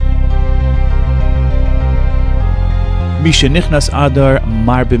Misha Nichnas Adar,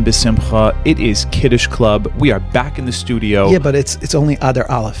 Marbin Besimcha. It is Kiddush Club. We are back in the studio. Yeah, but it's only Adar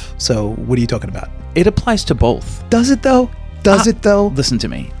Aleph. So what are you talking about? It applies to both. Does it though? Listen to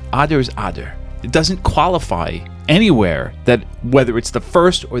me. Adar is Adar. It doesn't qualify anywhere that whether it's the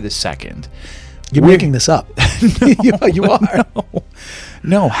first or the second. You're making this up. You are.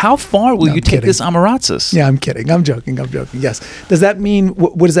 No. How far will you take kidding. this Amaratzis? Yeah, I'm kidding. I'm joking. Yes. Does that mean,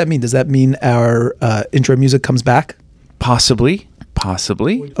 what does that mean? Does that mean our intro music comes back? Possibly.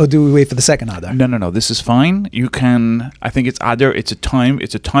 Or do we wait for the second Adar? No. This is fine. You can. I think it's Adar. It's a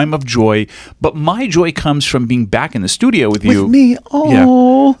time of joy. But my joy comes from being back in the studio with you. With me?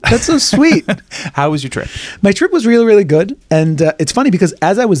 Oh, yeah. That's so sweet. How was your trip? My trip was really, really good. And it's funny because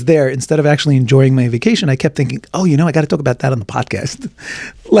as I was there, instead of actually enjoying my vacation, I kept thinking, I got to talk about that on the podcast.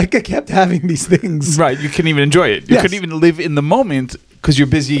 Like I kept having these things. Right. You couldn't even enjoy it. You couldn't even live in the moment because you're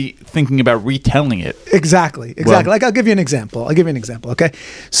busy thinking about retelling it. Exactly. Well, like I'll give you an example. Okay.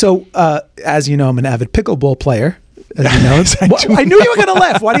 So as you know, I'm an avid pickleball player. As you know, I knew you were going to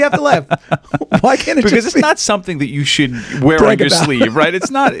laugh. Why do you have to laugh? Why can't it? Because it's not something that you should wear on your sleeve, right? It's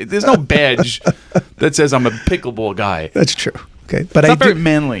not. There's no badge that says I'm a pickleball guy. That's true. Okay, but it's not very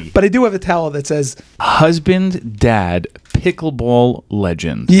manly. But I do have a towel that says husband, dad, pickleball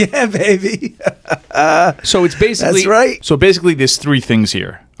legend. Yeah, baby. So it's basically that's right. So basically, there's three things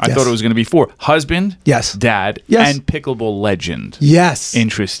here. I thought it was going to be four: husband, yes, dad, yes, and pickleball legend. Yes,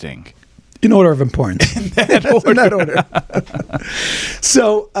 interesting. In order of importance. In that order.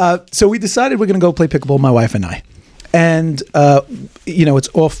 So we decided we're going to go play pickleball, my wife and I, and it's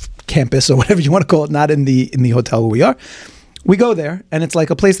off campus or whatever you want to call it, not in the hotel where we are. We go there, and it's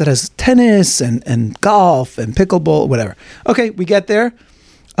like a place that has tennis and golf and pickleball, whatever. Okay, we get there,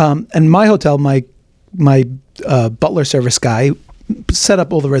 and my hotel, my butler service guy set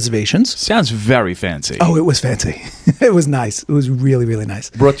up all the reservations. Sounds very fancy. Oh, it was fancy. It was nice. It was really, really nice.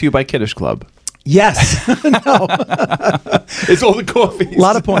 Brought to you by Kiddush Club. Yes. No. It's all the coffees. A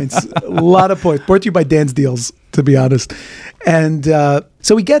lot of points. Brought to you by Dan's Deals, to be honest. And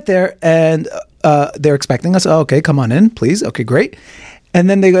so we get there, and they're expecting us. Oh, okay, come on in, please. Okay, great. And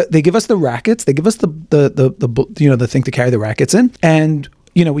then they give us the rackets. They give us the thing to carry the rackets in. And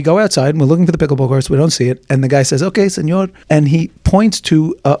we go outside and we're looking for the pickleball course. We don't see it. And the guy says, "Okay, senor," and he points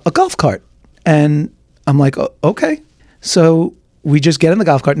to a golf cart. And I'm like, oh, okay. So we just get in the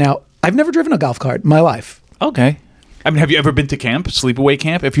golf cart. Now, I've never driven a golf cart in my life. Okay. I mean, have you ever been to camp, sleepaway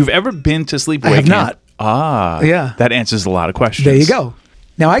camp? If you've ever been to sleepaway camp. I have not. Yeah. That answers a lot of questions. There you go.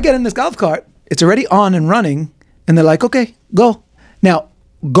 Now, I get in this golf cart. It's already on and running. And they're like, okay, go. Now,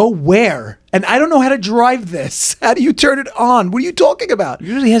 go where? And I don't know how to drive this. How do you turn it on? What are you talking about? It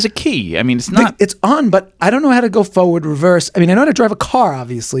usually has a key. I mean, it's not. It's on, but I don't know how to go forward, reverse. I mean, I know how to drive a car,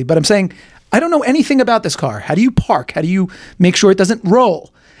 obviously, but I'm saying I don't know anything about this car. How do you park? How do you make sure it doesn't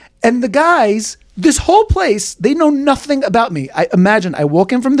roll? And the guys, this whole place, they know nothing about me. I imagine I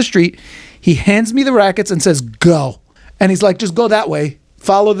walk in from the street. He hands me the rackets and says, go. And he's like, just go that way.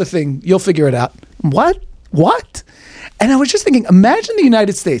 Follow the thing. You'll figure it out. What? And I was just thinking, imagine the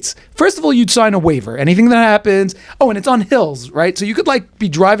United States. First of all, you'd sign a waiver. Anything that happens. Oh, and it's on hills, right? So you could be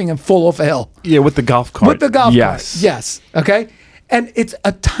driving and fall off a hill. Yeah, with the golf cart. Cart. Yes. Okay. And it's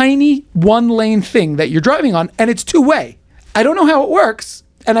a tiny one-lane thing that you're driving on, and it's two-way. I don't know how it works.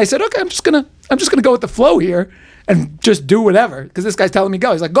 And I said, okay, I'm just gonna go with the flow here and just do whatever, because this guy's telling me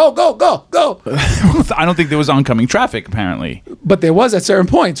go. He's like, go. I don't think there was oncoming traffic, apparently. But there was at certain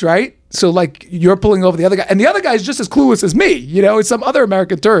points, right? So you're pulling over the other guy, and the other guy's just as clueless as me. It's some other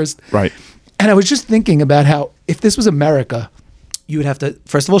American tourist. Right. And I was just thinking about how if this was America, you would have to,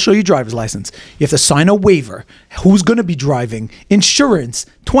 first of all, show your driver's license. You have to sign a waiver. Who's going to be driving? Insurance,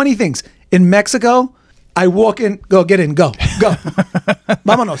 20 things. In Mexico, I walk in, go, get in, go.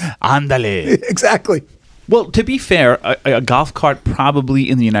 Vámonos. Ándale. Exactly. Well, to be fair, a golf cart probably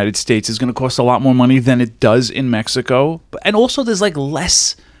in the United States is going to cost a lot more money than it does in Mexico. And also there's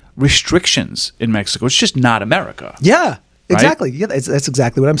less restrictions in Mexico. It's just not America. Yeah, exactly. Right? Yeah, that's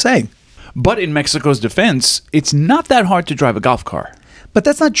exactly what I'm saying. But in Mexico's defense, it's not that hard to drive a golf car. But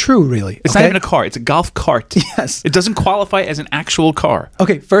that's not true, really. It's not even a car. It's a golf cart. Yes. It doesn't qualify as an actual car.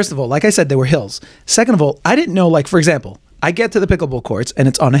 Okay, first of all, like I said, there were hills. Second of all, I didn't know, for example, I get to the pickleball courts and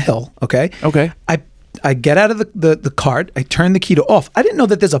it's on a hill, okay? Okay. I get out of the cart, I turn the key to off. I didn't know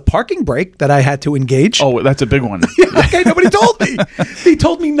that there's a parking brake that I had to engage. Oh, that's a big one. Okay, nobody told me. They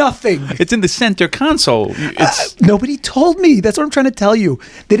told me nothing. It's in the center console. Nobody told me. That's what I'm trying to tell you.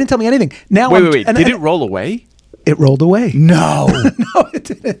 They didn't tell me anything. Now, wait. Did it roll away? It rolled away. No. No, it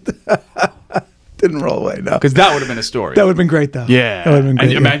didn't. Didn't roll away, no. Because that would have been a story. That would have been great, though. Yeah. That would have been great.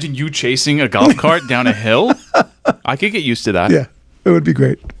 And imagine you chasing a golf cart down a hill. I could get used to that. Yeah, it would be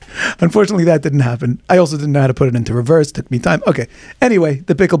great. Unfortunately, that didn't happen. I also didn't know how to put it into reverse. Took me time. Okay. Anyway,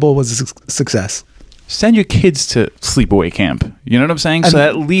 the pickleball was a success. Send your kids to sleepaway camp. You know what I'm saying? So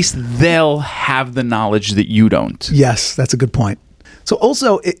at least they'll have the knowledge that you don't. Yes, that's a good point. So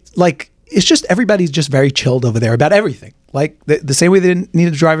also, it's just everybody's just very chilled over there about everything. Like the same way they didn't need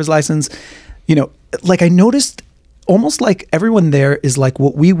a driver's license. You know, like I noticed almost like everyone there is like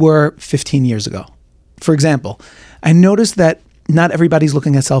what we were 15 years ago. For example, I noticed that not everybody's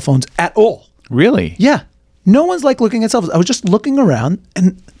looking at cell phones at all. Really? Yeah. No one's like looking at cell phones. I was just looking around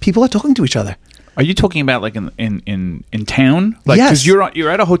and people are talking to each other. Are you talking about like in town? Like, yes. Because you're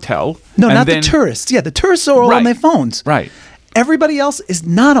at a hotel. No, not the tourists. Yeah, the tourists are all on their phones. Right. Everybody else is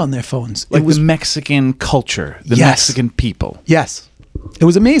not on their phones. Like it was the Mexican culture, the Mexican people. Yes. It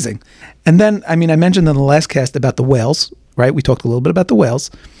was amazing. And then, I mean, I mentioned in the last cast about the whales, right? We talked a little bit about the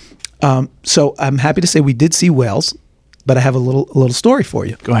whales. So I'm happy to say we did see whales, but I have a little story for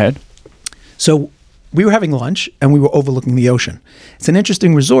you. Go ahead. So we were having lunch and we were overlooking the ocean. It's an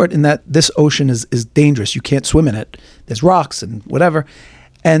interesting resort in that this ocean is dangerous. You can't swim in it. There's rocks and whatever.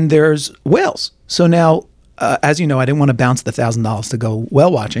 And there's whales. So now, as you know, I didn't want to bounce the $1,000 to go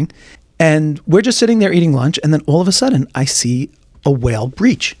whale watching. And we're just sitting there eating lunch. And then all of a sudden I see a whale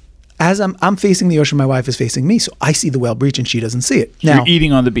breach. As I'm facing the ocean, my wife is facing me. So I see the whale breach and she doesn't see it. Now, you're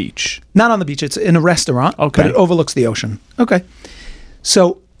eating on the beach? Not on the beach. It's in a restaurant. Okay. But it overlooks the ocean. Okay.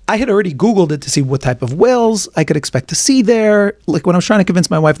 So I had already Googled it to see what type of whales I could expect to see there. Like when I was trying to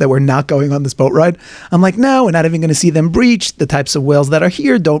convince my wife that we're not going on this boat ride, I'm like, no, we're not even going to see them breach. The types of whales that are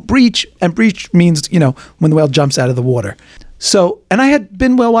here don't breach. And breach means, you know, when the whale jumps out of the water. So, and I had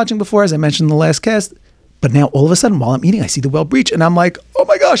been whale watching before, as I mentioned in the last cast. But now all of a sudden while I'm eating, I see the whale breach and I'm like, oh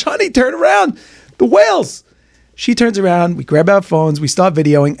my gosh, honey, turn around. The whales. She turns around, we grab our phones, we start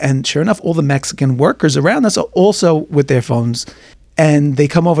videoing. And sure enough, all the Mexican workers around us are also with their phones. And they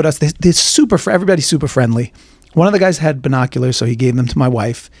come over to us. They're everybody's super friendly. One of the guys had binoculars, so he gave them to my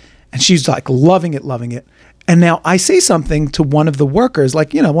wife. And she's like loving it. And now I say something to one of the workers,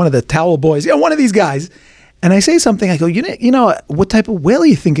 like, you know, one of the towel boys, you know, one of these guys. And I say something, I go, you know, what type of whale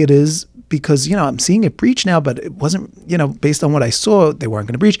you think it is? Because, you know, I'm seeing it breach now, but it wasn't, you know, based on what I saw, they weren't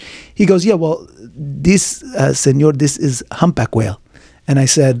going to breach. He goes, yeah, well, this, senor, this is humpback whale. And I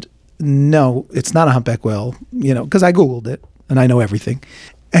said, no, it's not a humpback whale, you know, because I Googled it and I know everything.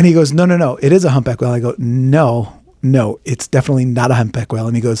 And he goes, no, it is a humpback whale. I go, no, it's definitely not a humpback whale.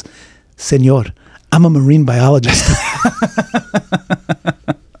 And he goes, senor, I'm a marine biologist.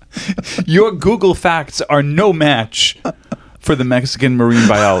 Your Google facts are no match for the Mexican marine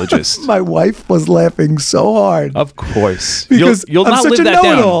biologist. My wife was laughing so hard. Of course. Because you'll I'm not such live a that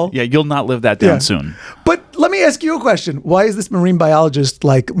know-it-all. down. Yeah, you'll not live that down soon. But let me ask you a question. Why is this marine biologist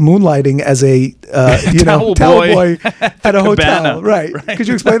like moonlighting as a towel boy at a hotel? Right. Could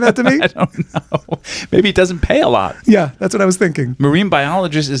you explain that to me? I don't know. Maybe it doesn't pay a lot. Yeah, that's what I was thinking. Marine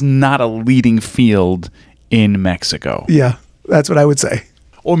biologist is not a leading field in Mexico. Yeah, that's what I would say.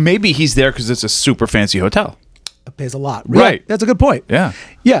 Or maybe he's there because it's a super fancy hotel. It pays a lot. Right. That's a good point. Yeah.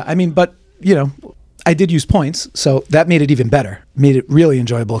 Yeah, I mean, but, you know, I did use points, so that made it even better. Made it really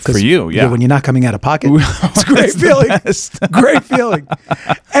enjoyable. For you, yeah. When you're not coming out of pocket, it's a great feeling. Great feeling.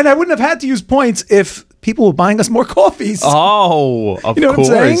 And I wouldn't have had to use points if people were buying us more coffees. Oh, of you know course.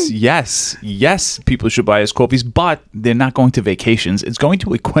 What I'm saying? Yes, people should buy us coffees, but they're not going to vacations. It's going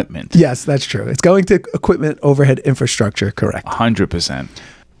to equipment. Yes, that's true. It's going to equipment, overhead infrastructure, correct. 100%.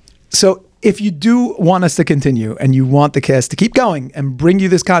 So if you do want us to continue and you want the cast to keep going and bring you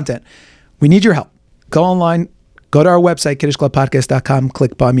this content, we need your help. Go online, go to our website, kiddishclubpodcast.com,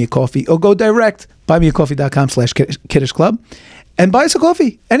 click buy me a coffee, or go direct, buymeacoffee.com/kiddishclub, and buy us a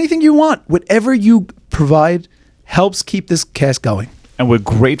coffee. Anything you want, whatever you provide helps keep this cast going. And we're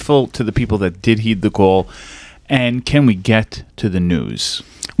grateful to the people that did heed the call. And can we get to the news?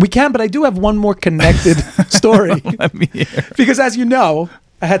 We can, but I do have one more connected story. Let me hear. Because as you know,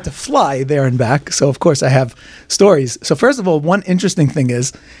 I had to fly there and back. So, of course, I have stories. So, first of all, one interesting thing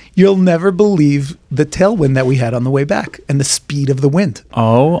is you'll never believe the tailwind that we had on the way back and the speed of the wind.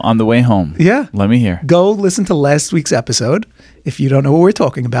 Oh, on the way home. Yeah. Let me hear. Go listen to last week's episode if you don't know what we're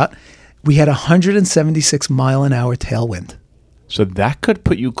talking about. We had 176 mile an hour tailwind. So that could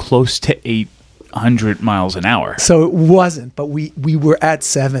put you close to 800 miles an hour. So it wasn't, but we were at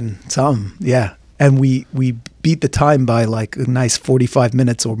 7 some. Yeah. And we beat the time by like a nice 45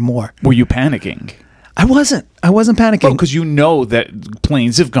 minutes or more. Were you panicking? I wasn't panicking. Well, because you know that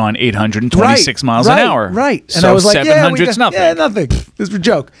planes have gone 826 miles an hour. Right. And so I was like, 700's nothing. Yeah, nothing. This was a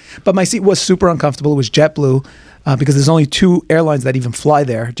joke. But my seat was super uncomfortable. It was JetBlue. because there's only 2 airlines that even fly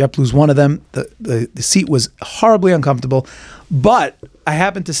there. JetBlue's one of them. The seat was horribly uncomfortable. But I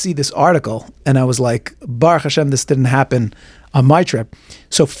happened to see this article, and I was like, Baruch Hashem, this didn't happen on my trip.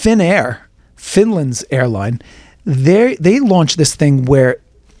 So Finnair, Finland's airline, they launched this thing where,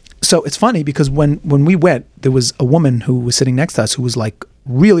 so it's funny because when we went, there was a woman who was sitting next to us who was like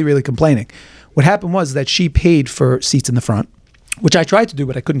really, really complaining. What happened was that she paid for seats in the front, which I tried to do,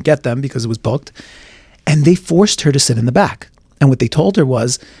 but I couldn't get them because it was booked. And they forced her to sit in the back. And what they told her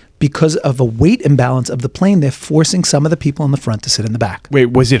was, because of a weight imbalance of the plane, they're forcing some of the people in the front to sit in the back. Wait,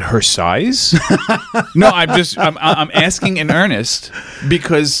 was it her size? No, I'm asking in earnest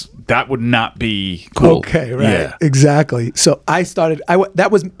because that would not be cool. Okay, right. Yeah. Exactly. So that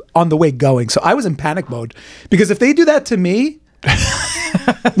was on the way going. So I was in panic mode because if they do that to me,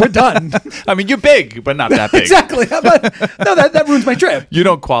 we're done. I mean, you're big, but not that big. Exactly. No, that ruins my trip. You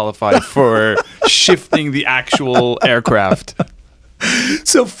don't qualify for shifting the actual aircraft.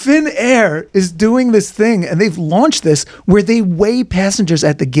 So Finnair is doing this thing, and they've launched this where they weigh passengers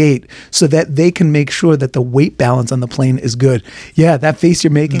at the gate so that they can make sure that the weight balance on the plane is good. Yeah, that face you're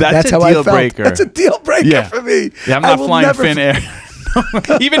making, that's how I felt. Breaker. That's a deal breaker for me. Yeah, I'm not flying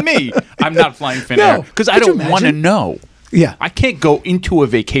Finnair. Even me, I'm not flying Finnair because I don't want to know. Yeah. I can't go into a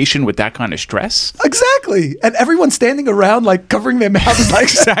vacation with that kind of stress. Exactly. And everyone's standing around like covering their mouths like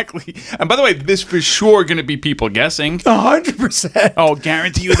Exactly. And by the way, this for sure going to be people guessing. 100%. Oh,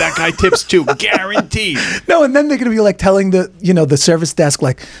 guarantee you that guy tips too. Guaranteed. No, and then they're going to be like telling the service desk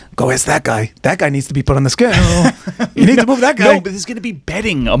like, go ask that guy. That guy needs to be put on the scale. You need to move that guy. No, but there's going to be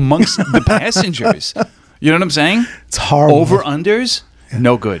betting amongst the passengers. You know what I'm saying? It's horrible. Over-unders?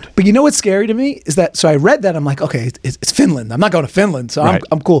 No good. But you know what's scary to me is that, so I read that, I'm like, okay, it's Finland. I'm not going to Finland, so Right.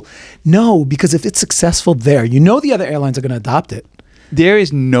 I'm cool. No, because if it's successful there, the other airlines are going to adopt it. There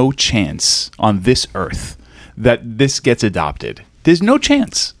is no chance on this earth that this gets adopted. There's no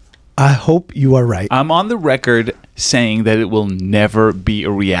chance. I hope you are right. I'm on the record saying that it will never be a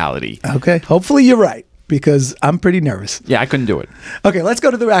reality. Okay, hopefully you're right, because I'm pretty nervous. Yeah, I couldn't do it. Okay, let's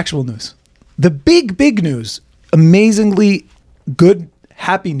go to the actual news. The big news, amazingly good,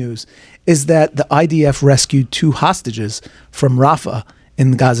 happy news, is that the IDF rescued 2 hostages from Rafah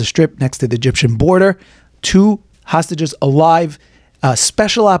in the Gaza Strip next to the Egyptian border. 2 hostages alive,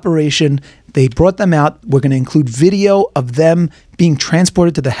 special operation. They brought them out. We're going to include video of them being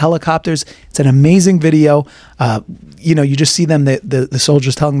transported to the helicopters. It's an amazing video. You just see them, the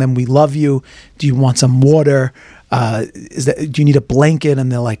soldiers telling them, we love you. Do you want some water? Do you need a blanket?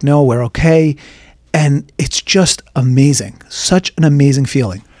 And they're like, no, we're okay. And it's just amazing. Such an amazing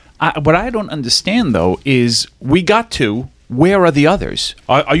feeling. What I don't understand, though, is we got 2. Where are the others?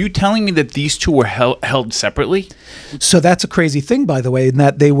 Are you telling me that these 2 were held separately? So that's a crazy thing, by the way, in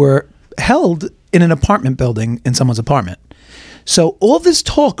that they were held in an apartment building in someone's apartment. So all this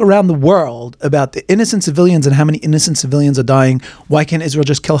talk around the world about the innocent civilians and how many innocent civilians are dying, why can't Israel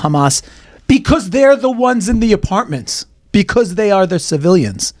just kill Hamas? Because they're the ones in the apartments. Because they are the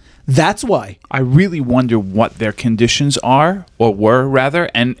civilians. That's why. I really wonder what their conditions are, or were rather,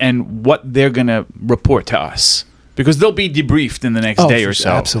 and what they're going to report to us. Because they'll be debriefed in the next day or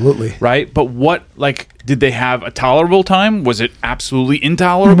so. Absolutely. Right? But did they have a tolerable time? Was it absolutely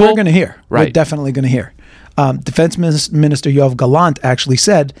intolerable? We're going to hear. Right. We're definitely going to hear. Defense Minister Yoav Gallant actually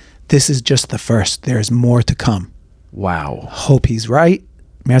said, this is just the first. There's more to come. Wow. Hope he's right.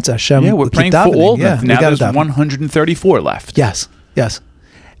 Mirza Hashem. Yeah, we're praying for all of them. Now there's daven. 134 left. Yes.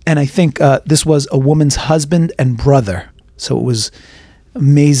 And I think this was a woman's husband and brother. So it was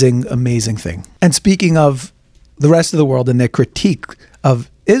amazing thing. And speaking of the rest of the world and their critique of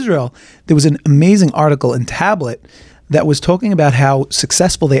Israel, there was an amazing article in Tablet that was talking about how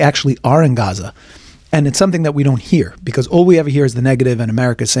successful they actually are in Gaza. And it's something that we don't hear because all we ever hear is the negative, and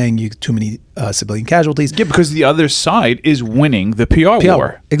America saying you too many civilian casualties. Yeah, because the other side is winning the PR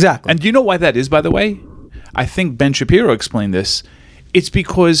war. Exactly. And do you know why that is, by the way? I think Ben Shapiro explained this. It's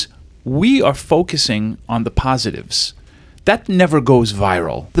because we are focusing on the positives. That never goes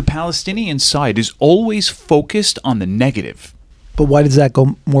viral. The Palestinian side is always focused on the negative. But why does that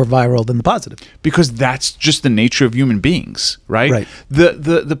go more viral than the positive? Because that's just the nature of human beings, right? Right.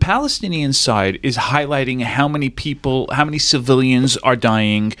 The Palestinian side is highlighting how many people, how many civilians are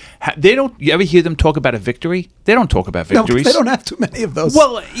dying. You ever hear them talk about a victory? They don't talk about victories. No, they don't have too many of those.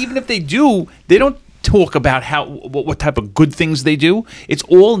 Well, even if they do, they don't talk about what type of good things they do. It's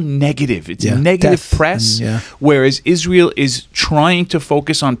all negative. It's negative death press. and, Whereas Israel is trying to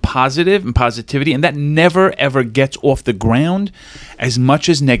focus on positive and positivity, and that never ever gets off the ground as much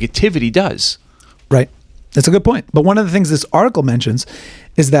as negativity does. Right. That's a good point. But one of the things this article mentions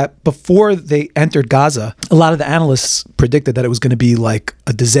is that before they entered Gaza, a lot of the analysts predicted that it was going to be like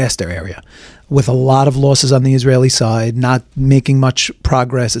a disaster area with a lot of losses on the Israeli side, not making much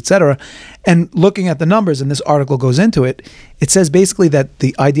progress, etc. And looking at the numbers, and this article goes into it, it says basically that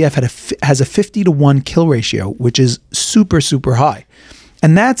the IDF has a 50-to-1 kill ratio, which is super, super high.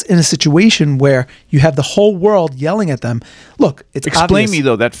 And that's in a situation where you have the whole world yelling at them. Look, it's Explain obvious. me,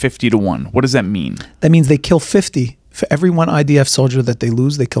 though, that 50-to-1. What does that mean? That means they kill 50. For every one IDF soldier that they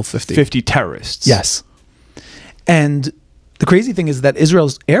lose, they kill 50. 50 terrorists. Yes. And the crazy thing is that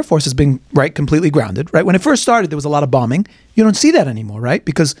Israel's Air Force has been, right, completely grounded, right? When it first started, there was a lot of bombing. You don't see that anymore, right?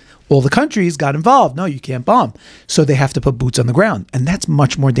 Because all the countries got involved. No, you can't bomb. So they have to put boots on the ground. And that's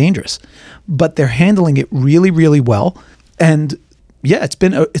much more dangerous. But they're handling it really, really well. And yeah, it's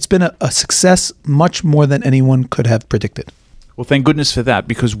been a success much more than anyone could have predicted. Well, thank goodness for that,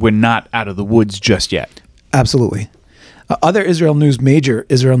 because we're not out of the woods just yet. Absolutely. Major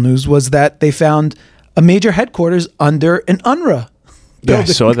Israel news was that they found a major headquarters under an UNRWA building.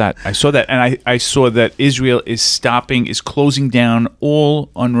 Yeah, I saw that. And I saw that Israel is closing down all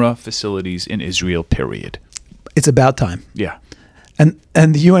UNRWA facilities in Israel, period. It's about time. Yeah. And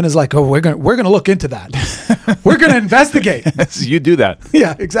the UN is like, oh, we're gonna look into that. We're gonna investigate. You do that.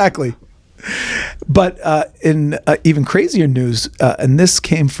 Yeah, exactly. But in even crazier news, and this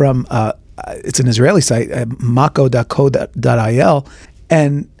came from it's an Israeli site, mako.co.il,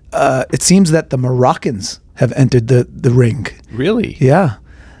 and it seems that the Moroccans have entered the ring. Really? Yeah.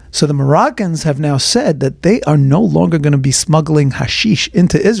 So the Moroccans have now said that they are no longer going to be smuggling hashish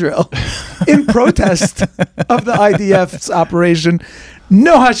into Israel in protest of the IDF's operation.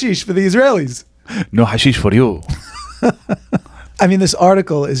 No hashish for the Israelis. No hashish for you. I mean, this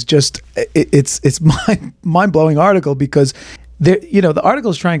article is just, it's mind-blowing article because the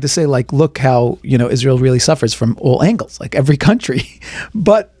article is trying to say, like, look how, Israel really suffers from all angles, like every country.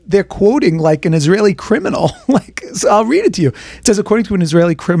 But they're quoting like an Israeli criminal. So I'll read it to you. It says, according to an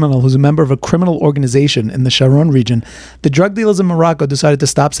Israeli criminal who's a member of a criminal organization in the Sharon region, the drug dealers in Morocco decided to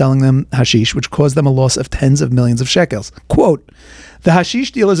stop selling them hashish, which caused them a loss of tens of millions of shekels. Quote, the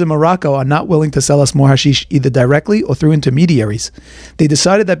hashish dealers in Morocco are not willing to sell us more hashish either directly or through intermediaries. They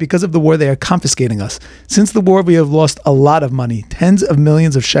decided that because of the war, they are confiscating us. Since the war, we have lost a lot of money, tens of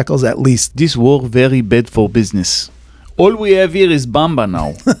millions of shekels at least. This war very bad for business. All we have here is bamba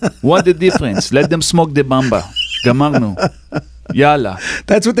now. What the difference? Let them smoke the bamba. Gamarnu. Yalla.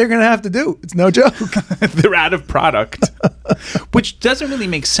 That's what they're going to have to do. It's no joke. They're out of product. Which doesn't really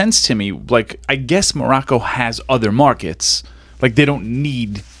make sense to me. Like, I guess Morocco has other markets. Like, they don't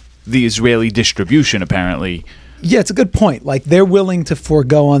need the Israeli distribution, apparently. Yeah, it's a good point. Like, they're willing to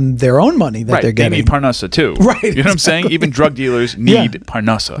forego on their own money that they're getting. They need parnassa, too. Right. You know what I'm saying? Even drug dealers need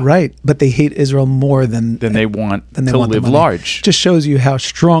parnassa. Right. But they hate Israel more than they want to live large. Just shows you how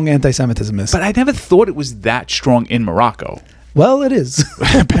strong anti-Semitism is. But I never thought it was that strong in Morocco. Well, it is.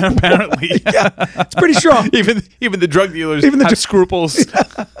 Apparently. Yeah, it's pretty strong. Even the drug dealers have scruples.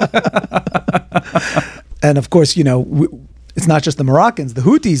 And of course, it's not just the Moroccans. The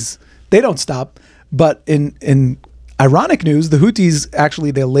Houthis, they don't stop. But in ironic news, the Houthis,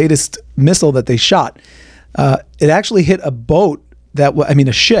 actually, their latest missile that they shot, it actually hit a boat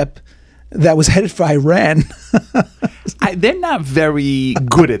a ship that was headed for Iran. They're not very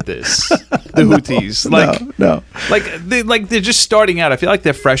good at this, the Houthis. No. They're just starting out. I feel like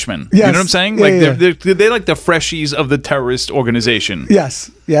they're freshmen. Yes. You know what I'm saying? They're like the freshies of the terrorist organization.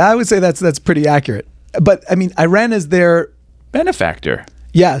 Yes. Yeah, I would say that's pretty accurate. But I mean, Iran is their benefactor.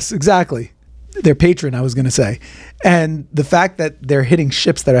 Yes, exactly. Their patron, I was going to say. And the fact that they're hitting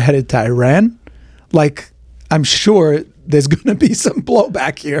ships that are headed to Iran, I'm sure there's going to be some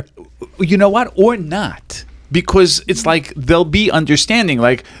blowback here. You know what? Or not. Because it's like they'll be understanding,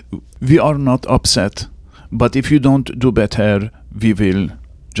 like, we are not upset, but if you don't do better, we will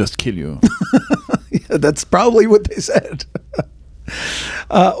just kill you. Yeah, that's probably what they said.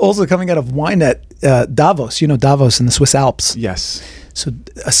 Also coming out of Ynet, Davos, Davos in the Swiss Alps. Yes. So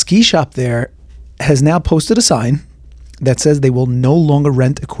a ski shop there has now posted a sign that says they will no longer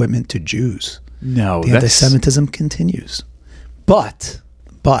rent equipment to Jews. No, the anti-Semitism continues. But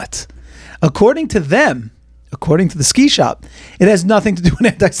according to them, according to the ski shop, it has nothing to do with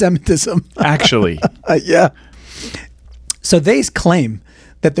anti-Semitism. Actually. Yeah. So they claim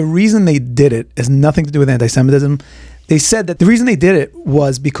that the reason they did it has nothing to do with anti-Semitism. They said that the reason they did it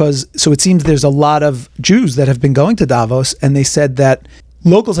was because, so it seems there's a lot of Jews that have been going to Davos, and they said that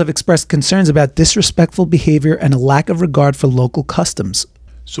locals have expressed concerns about disrespectful behavior and a lack of regard for local customs.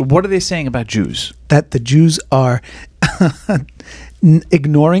 So what are they saying about Jews? That the Jews are,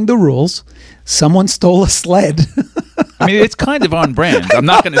 ignoring the rules. Someone stole a sled. I mean, it's kind of on brand. I'm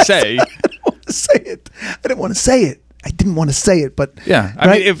not going to say. I didn't want to say it. I didn't want to say it, but yeah. I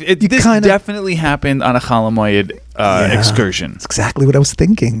right? mean, this definitely happened on a Chalamoyed excursion. That's exactly what I was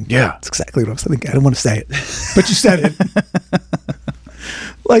thinking. Yeah. That's exactly what I was thinking. I didn't want to say it, but you said it.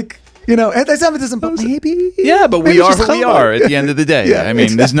 Like, you know, anti-Semitism, but maybe. Yeah, but we are who we are at the end of the day. Yeah, I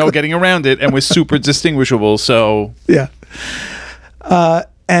mean, there's no getting around it, and we're super distinguishable, so. Yeah.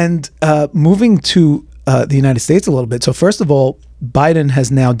 And moving to the United States a little bit. So first of all, Biden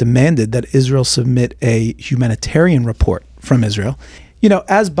has now demanded that Israel submit a humanitarian report from Israel. You know,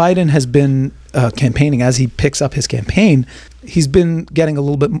 as Biden has been campaigning, as he picks up his campaign, he's been getting a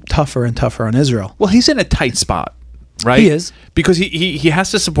little bit tougher and tougher on Israel. Well, he's in a tight spot, right? He is. Because he has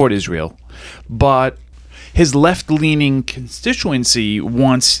to support Israel, but his left-leaning constituency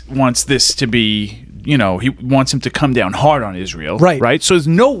wants this to be, you know, he wants him to come down hard on Israel. Right? So there's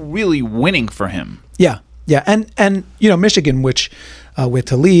no really winning for him. Yeah. Yeah. And you know, Michigan, which with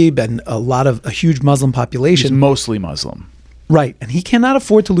Tlaib and a huge Muslim population. He's mostly Muslim. Right. And he cannot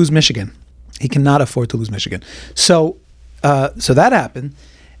afford to lose Michigan. So that happened.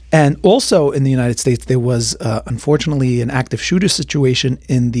 And also in the United States, there was unfortunately an active shooter situation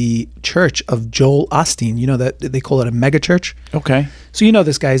in the church of Joel Osteen. You know that they call it a mega church. Okay. So you know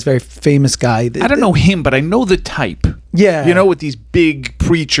this guy is a very famous guy. I don't know him, but I know the type. Yeah. You know, with these big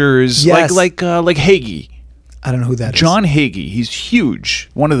preachers, yes. like Hagee. I don't know who that is. John Hagee. He's huge,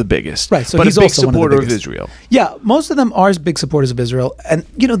 one of the biggest. Right. So but he's a big also supporter one of the of Israel. Yeah, most of them are big supporters of Israel, and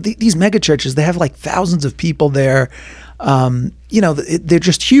you know these mega churches. They have like thousands of people there. You know, they're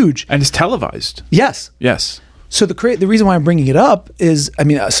just huge. And it's televised. Yes. So the reason why I'm bringing it up is, I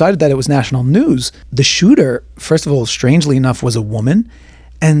mean, aside that it was national news, the shooter, first of all, strangely enough, was a woman,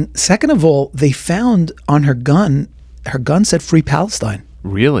 and second of all, they found on her gun said "Free Palestine."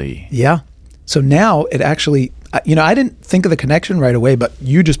 Really? Yeah. So now it actually, you know, I didn't think of the connection right away, but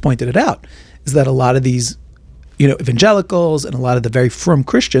you just pointed it out, is that a lot of these, you know, evangelicals and a lot of the very frum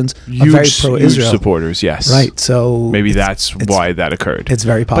Christians are very pro-Israel. Huge supporters, yes. Right. So maybe that's why that occurred. It's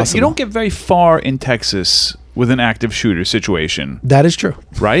very possible. But you don't get very far in Texas with an active shooter situation. That is true.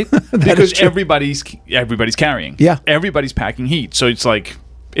 Right? Because everybody's carrying. Yeah. Everybody's packing heat. So it's like,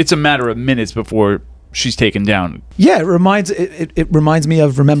 it's a matter of minutes before she's taken down. Yeah, it reminds me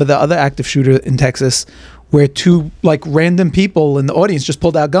of, remember the other active shooter in Texas where two like random people in the audience just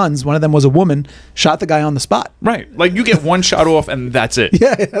pulled out guns. One of them was a woman, shot the guy on the spot. Right. Like you get one shot off and that's it.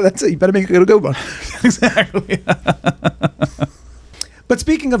 Yeah, that's it. You better make it a good one. Exactly. But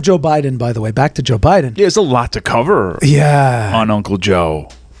speaking of Joe Biden, by the way, back to Joe Biden. Yeah, there's a lot to cover. Yeah. On Uncle Joe.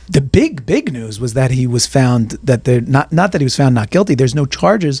 The big news was that he was found that not that he was found not guilty. There's no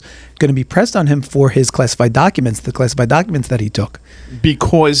charges going to be pressed on him for his classified documents, the classified documents that he took.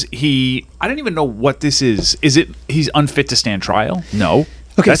 Because I don't even know what this is. Is it he's unfit to stand trial? No.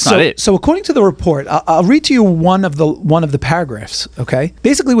 Okay, that's not it. So according to the report, I'll read to you one of the paragraphs. Okay,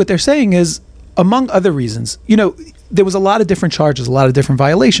 basically what they're saying is, among other reasons, you know, there was a lot of different charges, a lot of different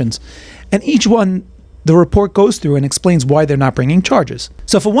violations, and each one the report goes through and explains why they're not bringing charges.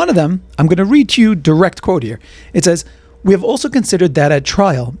 So for one of them, I'm going to read to you direct quote here. It says, "We have also considered that at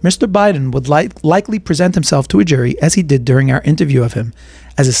trial, Mr. Biden would likely present himself to a jury, as he did during our interview of him,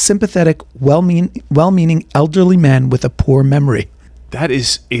 as a sympathetic, well-meaning elderly man with a poor memory." That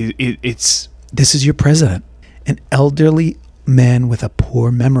is, it's... This is your president, an elderly man with a poor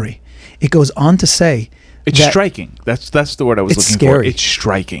memory. It goes on to say... It's striking. That's the word I was looking scary. for. It's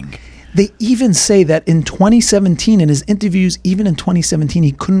striking. They even say that in 2017, in his interviews, even in 2017,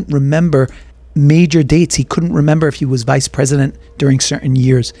 he couldn't remember major dates. He couldn't remember if he was vice president during certain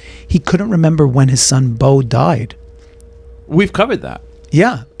years. He couldn't remember when his son Bo died. We've covered that.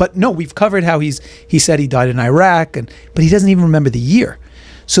 Yeah, but no, we've covered how he said he died in Iraq, but he doesn't even remember the year.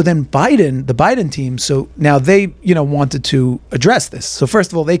 So then the Biden team, so now they, wanted to address this. So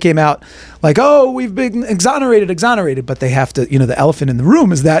first of all, they came out like, oh, we've been exonerated, but they have to, the elephant in the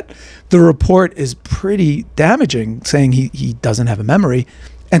room is that the report is pretty damaging, saying he doesn't have a memory.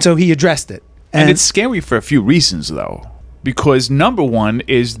 And so he addressed it. And it's scary for a few reasons, though. Because number one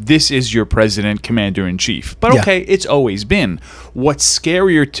is this is your president, commander-in-chief. But okay, It's always been. What's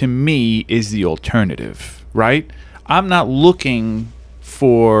scarier to me is the alternative, right? I'm not looking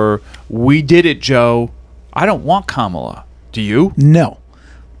for, we did it, Joe. I don't want Kamala. Do you? No.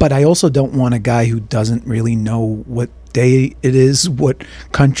 But I also don't want a guy who doesn't really know what day it is, what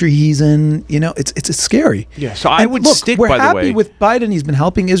country he's in. It's scary. Yeah, so I would stick, by the way. We're happy with Biden. He's been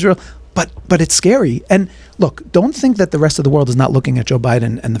helping Israel. But it's scary. And look, don't think that the rest of the world is not looking at Joe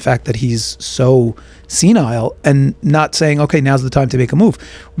Biden and the fact that he's so senile and not saying, okay, now's the time to make a move.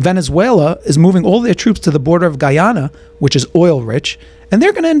 Venezuela is moving all their troops to the border of Guyana, which is oil rich, and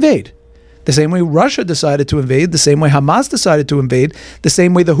they're going to invade. The same way Russia decided to invade, the same way Hamas decided to invade, the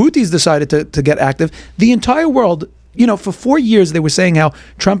same way the Houthis decided to get active. The entire world, for 4 years they were saying how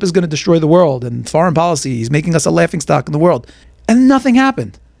Trump is going to destroy the world and foreign policy, he's making us a laughingstock in the world. And nothing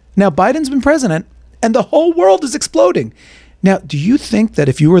happened. Now Biden's been president and the whole world is exploding. Now, do you think that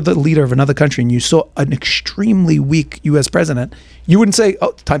if you were the leader of another country and you saw an extremely weak U.S. president, you wouldn't say,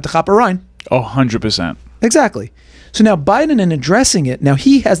 oh, time to chop a Rhine? Oh, 100%. Exactly. So now Biden, in addressing it, now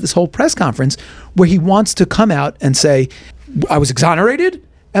he has this whole press conference where he wants to come out and say, I was exonerated.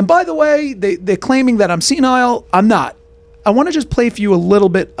 And by the way, they're claiming that I'm senile. I'm not. I want to just play for you a little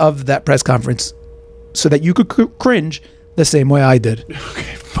bit of that press conference so that you could cringe the same way I did.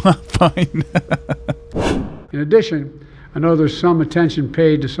 Okay, fine. In addition, I know there's some attention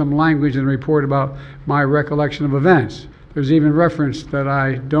paid to some language in the report about my recollection of events. There's even reference that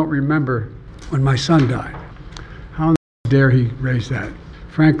I don't remember when my son died. How dare he raise that?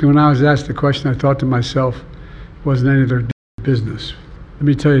 Frankly, when I was asked the question, I thought to myself, it wasn't any of their business. Let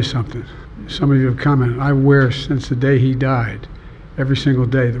me tell you something. Some of you have commented, I wear since the day he died, every single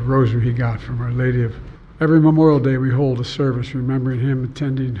day, the rosary he got from Our Lady of. Every Memorial Day we hold a service remembering him,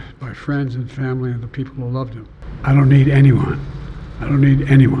 attended by friends and family and the people who loved him. I don't need anyone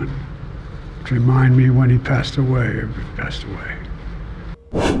to remind me when he passed away or if he passed away.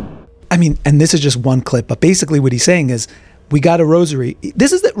 I mean, and this is just one clip, but basically what he's saying is, we got a rosary.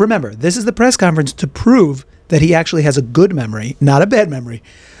 This is the press conference to prove that he actually has a good memory, not a bad memory.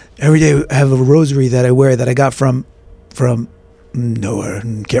 Every day I have a rosary that I wear that I got from nowhere,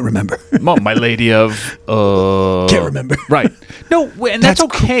 can't remember. My Lady of... can't remember. Right. No, and that's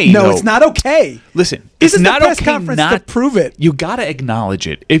okay. No, it's not okay. Listen, This it's is the not press okay conference not to prove it. You got to acknowledge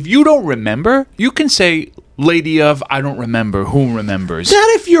it. If you don't remember, you can say, Lady of, I don't remember. Who remembers? Not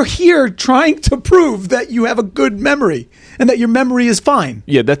if you're here trying to prove that you have a good memory and that your memory is fine.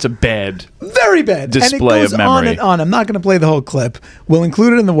 Yeah, that's a bad... Very bad. Display and it goes of memory. on and on. I'm not going to play the whole clip. We'll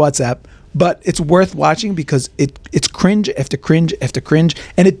include it in the WhatsApp. But it's worth watching because it's cringe after cringe after cringe,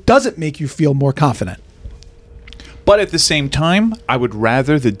 and it doesn't make you feel more confident. But at the same time, I would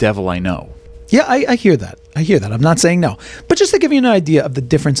rather the devil I know. Yeah, I hear that. I'm not saying no. But just to give you an idea of the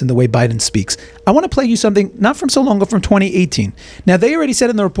difference in the way Biden speaks, I want to play you something not from so long ago, from 2018. Now, they already said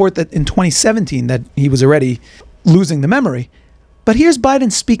in the report that in 2017 that he was already losing the memory. But here's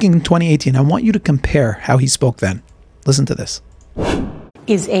Biden speaking in 2018. I want you to compare how he spoke then. Listen to this.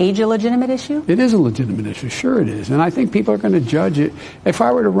 Is age a legitimate issue? It is a legitimate issue, sure it is. And I think people are going to judge it. If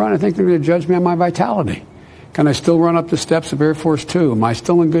I were to run, I think they're going to judge me on my vitality. Can I still run up the steps of Air Force Two? Am I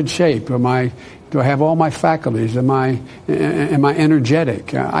still in good shape? Do I have all my faculties? Am I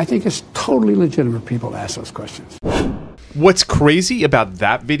energetic? I think it's totally legitimate for people to ask those questions. What's crazy about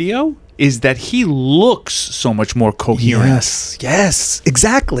that video is that he looks so much more coherent. Yes,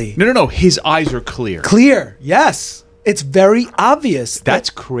 exactly. No. His eyes are clear. Clear, yes. It's very obvious. That's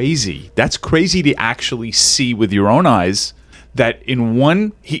crazy. That's crazy to actually see with your own eyes that in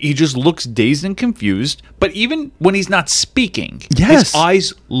one, he just looks dazed and confused. But even when he's not speaking, his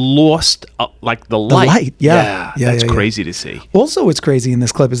eyes lost like the light. The light, yeah. That's crazy to see. Also, what's crazy in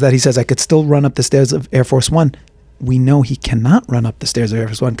this clip is that he says, I could still run up the stairs of Air Force One. We know he cannot run up the stairs of Air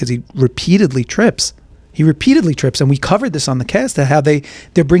Force One because he repeatedly trips. And we covered this on the cast, how they're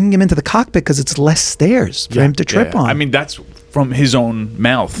bringing him into the cockpit because it's less stairs for him to trip on. I mean, that's from his own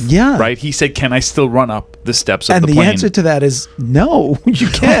mouth. Yeah. Right? He said, can I still run up the steps of the plane? And the answer to that is no, you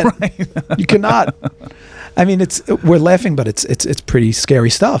can't. You cannot. I mean, we're laughing, but it's pretty scary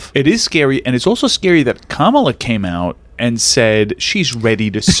stuff. It is scary, and it's also scary that Kamala came out and said she's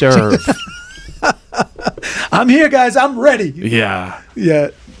ready to serve. I'm here, guys. I'm ready. Yeah.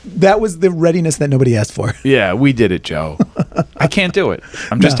 Yeah. That was the readiness that nobody asked for. Yeah, we did it, Joe. I can't do it.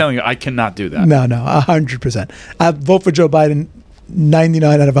 I'm just telling you, I cannot do that. No, 100%. I vote for Joe Biden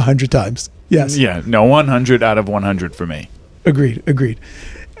 99 out of 100 times. Yes. Yeah, no, 100 out of 100 for me. Agreed.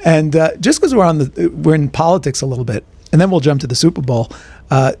 And just because we're in politics a little bit, and then we'll jump to the Super Bowl.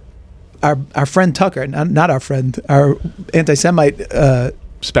 Our friend Tucker, not our friend, our anti-Semite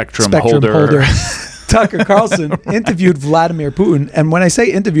spectrum holder. Tucker Carlson interviewed Vladimir Putin. And when I say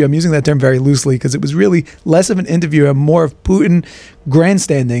interview, I'm using that term very loosely because it was really less of an interview and more of Putin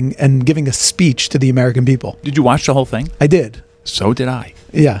grandstanding and giving a speech to the American people. Did you watch the whole thing? I did. So did I.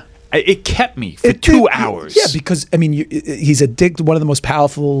 Yeah. It kept me for 2 hours. Yeah, because, I mean, he's one of the most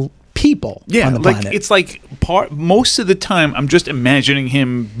powerful people Yeah, on the like planet. it's like most of the time I'm just imagining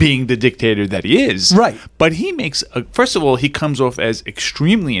him being the dictator that he is. Right. But he makes first of all, he comes off as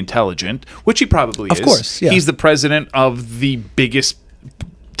extremely intelligent, which he probably is. Of course, yeah. He's the president of the biggest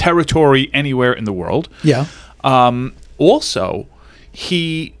territory anywhere in the world. Yeah. Also,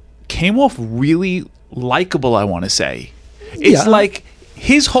 he came off really likable, I want to say. It's Yeah. like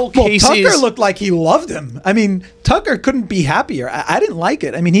his whole Well, case Tucker is looked like he loved him. I mean, Tucker couldn't be happier. I didn't like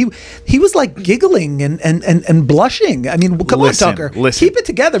it. I mean, he was like giggling and blushing. I mean, come Listen, on, Tucker. listen. Keep it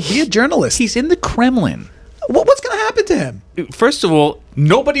together. Be a journalist. he's in the Kremlin. What's going to happen to him? First of all,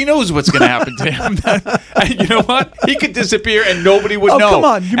 nobody knows what's going to happen to him. And you know what? He could disappear and nobody would Oh, know. come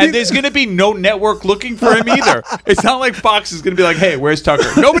on. You mean- And there's going to be no network looking for him either. It's not like Fox is going to be like, hey, where's Tucker?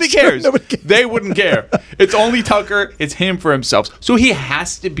 Nobody cares. Nobody cares. They wouldn't care. It's only Tucker. It's him for himself. So he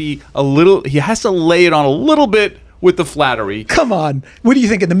has to lay it on a little bit with the flattery. Come on. What do you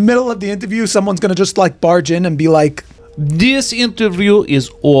think? In the middle of the interview, someone's going to just like barge in and be like, This interview is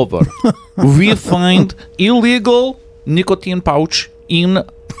over. We find illegal nicotine pouch in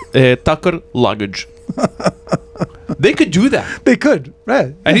Tucker luggage. They could do that. they could.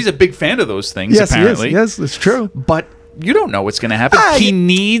 Right. And he's a big fan of those things, Yes, apparently. he is. Yes, it's true. But you don't know what's going to happen. He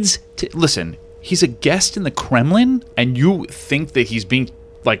needs to... Listen, he's a guest in the Kremlin, and you think that he's being,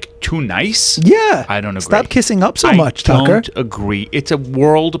 like, too nice? Yeah. I don't agree. Stop kissing up so much, Tucker. I don't agree. It's a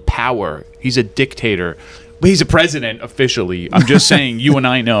world power. He's a dictator. But he's a president, officially. I'm just saying, you and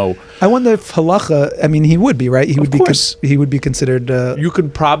I know. I wonder if halacha, I mean, he would be, right? He would course. he would be considered... You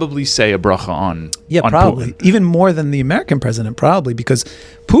could probably say a bracha on probably. Putin. Even more than the American president, probably, because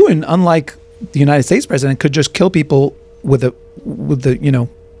Putin, unlike the United States president, could just kill people with a word.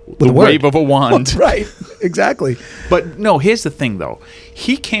 Wave of a wand. Right, exactly. But no, here's the thing, though.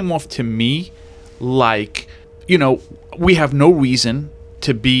 He came off to me like, we have no reason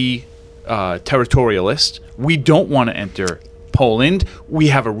to be territorialist. We don't want to enter Poland. We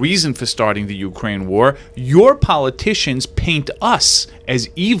have a reason for starting the Ukraine war. Your politicians paint us as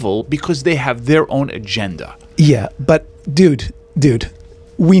evil because they have their own agenda. Yeah, but dude,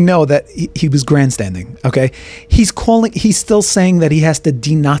 we know that he was grandstanding, okay? He's still saying that he has to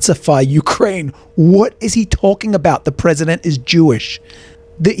denazify Ukraine. What is he talking about? The president is Jewish.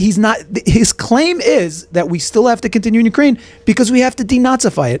 He's not. His claim is that we still have to continue in Ukraine because we have to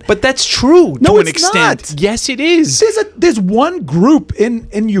denazify it. But that's true No, to an it's extent. not. Yes, it is. There's one group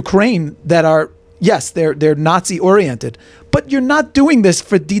in Ukraine that are, yes, they're Nazi oriented, but you're not doing this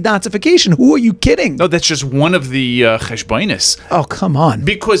for denazification. Who are you kidding? No, that's just one of the cheshbonis. Oh, come on.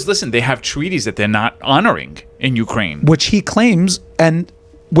 Because, listen, they have treaties that they're not honoring in Ukraine. Which he claims and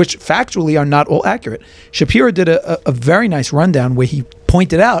which factually are not all accurate. Shapiro did a very nice rundown where he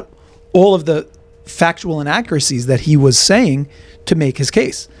pointed out all of the factual inaccuracies that he was saying to make his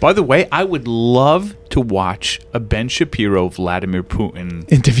case. By the way, I would love to watch a Ben Shapiro Vladimir Putin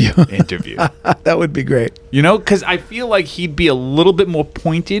Interview. That would be great. Because I feel like he'd be a little bit more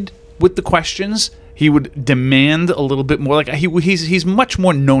pointed with the questions. He would demand a little bit more. Like he's much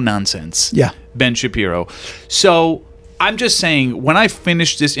more no nonsense. Yeah. Ben Shapiro. So I'm just saying, when I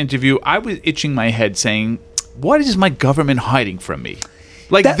finished this interview, I was itching my head saying, what is my government hiding from me?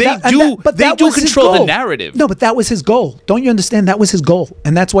 Like they do control the narrative. No, but that was his goal. Don't you understand? That was his goal.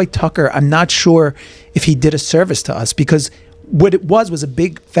 And that's why Tucker, I'm not sure if he did a service to us, because what it was a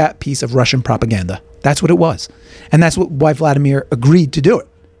big fat piece of Russian propaganda. That's what it was. And that's why Vladimir agreed to do it.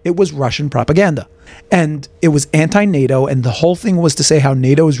 It was Russian propaganda. And it was anti-NATO, and the whole thing was to say how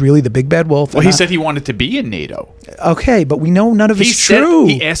NATO is really the big bad wolf. Well, he said he wanted to be in NATO. Okay, but we know none of it's true.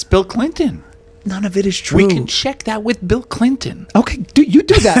 He asked Bill Clinton. None of it is true. We can check that with Bill Clinton. Okay, you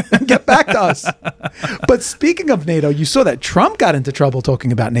do that and get back to us. But speaking of NATO, you saw that Trump got into trouble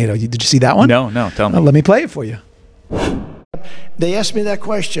talking about NATO. Did you see that one? No, tell me. Let me play it for you. They asked me that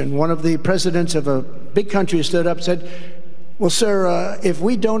question. One of the presidents of a big country stood up and said, well, sir, if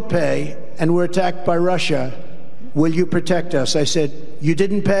we don't pay and we're attacked by Russia, will you protect us? I said, you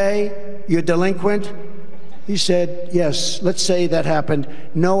didn't pay? You're delinquent? He said, yes, let's say that happened.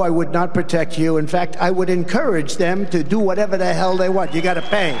 No, I would not protect you. In fact, I would encourage them to do whatever the hell they want. You got to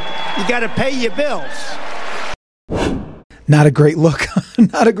pay. You got to pay your bills. Not a great look.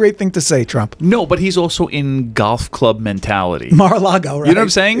 Not a great thing to say, Trump. No, but he's also in golf club mentality. Mar-a-Lago, right? You know what I'm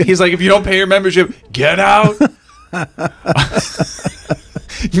saying? He's like, if you don't pay your membership, get out.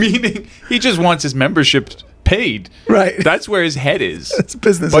 Meaning, he just wants his membership paid. Right. That's where his head is. It's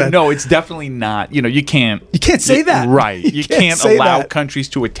business But head. no, it's definitely not. You can't. You can't say that. Right. You can't say allow that. countries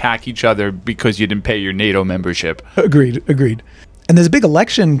to attack each other because you didn't pay your NATO membership. Agreed. And there's a big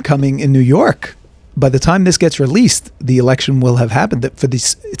election coming in New York by the time this gets released, the election will have happened. That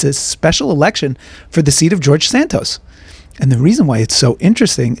it's a special election for the seat of George Santos. And the reason why it's so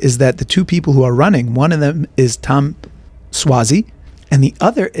interesting is that the two people who are running, one of them is Tom Suozzi, and the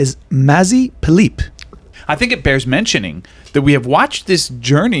other is Mazi Philippe. I think it bears mentioning that we have watched this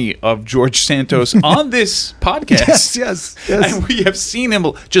journey of George Santos on this podcast. Yes. And we have seen him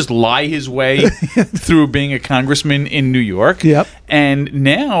just lie his way through being a congressman in New York. Yep. And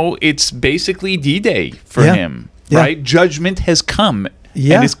now it's basically D-Day for him, right? Judgment has come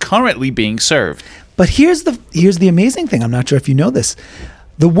and is currently being served. But here's the amazing thing. I'm not sure if you know this.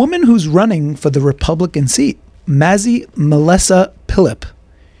 The woman who's running for the Republican seat, Mazi Melissa Philippe,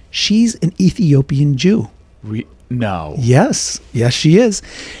 she's an Ethiopian Jew. No. Yes, she is.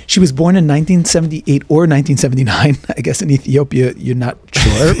 She was born in 1978 or 1979. I guess in Ethiopia, you're not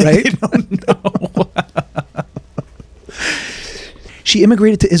sure, right? I don't know. She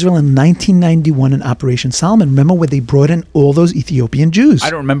immigrated to Israel in 1991 in Operation Solomon. Remember where they brought in all those Ethiopian Jews?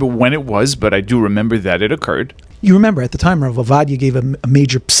 I don't remember when it was, but I do remember that it occurred. You remember at the time, Rav Ovadia gave a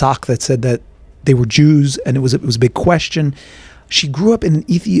major psak that said that they were Jews, and it was a big question. She grew up in an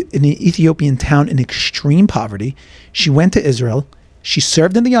Ethiopian town in extreme poverty. She went to Israel. She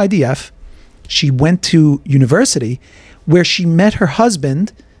served in the IDF. She went to university where she met her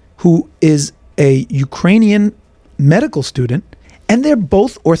husband, who is a Ukrainian medical student, and they're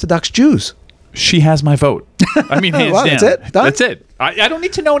both Orthodox Jews. She has my vote. I mean, hands Wow, down. that's it? Done? That's it. I don't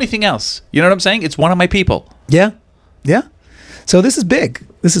need to know anything else. You know what I'm saying? It's one of my people. Yeah. So this is big.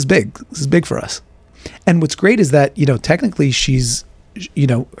 This is big for us. And what's great is that, technically she's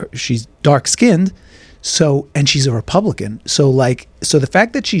dark skinned. And she's a Republican. So the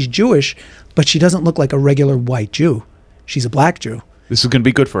fact that she's Jewish, but she doesn't look like a regular white Jew. She's a black Jew. This is going to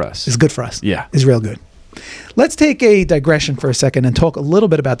be good for us. It's good for us. Yeah. It's real good. Let's take a digression for a second and talk a little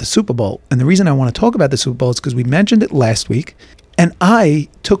bit about the Super Bowl. And the reason I want to talk about the Super Bowl is because we mentioned it last week, and I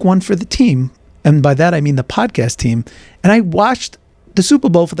took one for the team. And by that, I mean the podcast team. And I watched the Super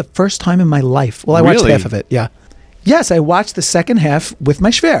Bowl for the first time in my life. Well, I watched half of it, yeah. Yes, I watched the second half with my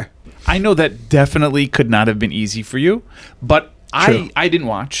shver. I know that definitely could not have been easy for you, but I didn't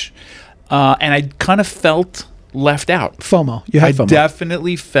watch. And I kind of felt left out. FOMO. You had FOMO. I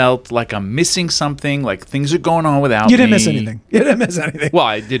definitely felt like I'm missing something, like things are going on without me. You didn't miss anything. Well,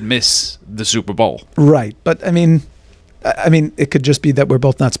 I did miss the Super Bowl. Right. But I mean, it could just be that we're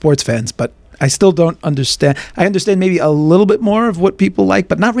both not sports fans, but I still don't understand. I understand maybe a little bit more of what people like,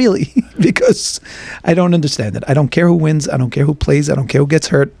 but not really, because I don't understand it. I don't care who wins. I don't care who plays. I don't care who gets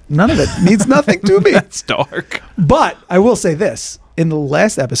hurt. None of it means nothing to me. That's dark. But I will say this. In the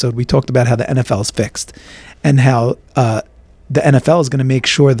last episode, we talked about how the NFL is fixed and how the NFL is going to make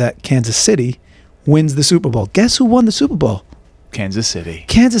sure that Kansas City wins the Super Bowl. Guess who won the Super Bowl? Kansas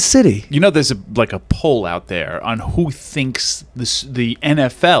City. You know, there's a poll out there on who thinks the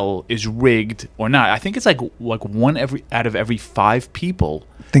NFL is rigged or not. I think it's like one out of every 5 people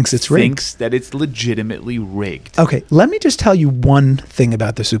thinks it's rigged. Thinks that it's legitimately rigged. Okay, let me just tell you one thing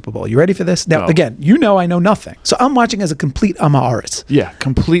about the Super Bowl. You ready for this? Now, again, I know nothing. So I'm watching as a complete Amaretz. Yeah,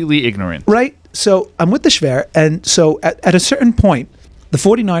 completely ignorant. Right? So I'm with the shver, and so at a certain point, the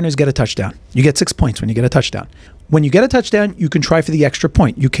 49ers get a touchdown. You get 6 points when you get a touchdown. When you get a touchdown, you can try for the extra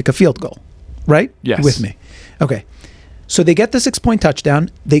point. You kick a field goal, right? Yes. You with me? Okay. So they get the 6-point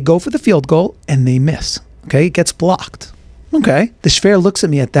touchdown. They go for the field goal, and they miss. Okay? It gets blocked. Okay. The shver looks at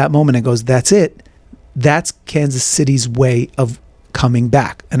me at that moment and goes, that's it. That's Kansas City's way of coming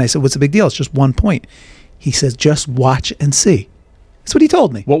back. And I said, what's the big deal? It's just 1 point. He says, just watch and see. That's what he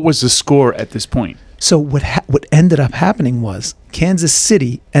told me. What was the score at this point? So what ended up happening was Kansas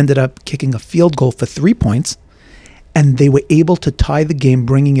City ended up kicking a field goal for 3 points, and they were able to tie the game,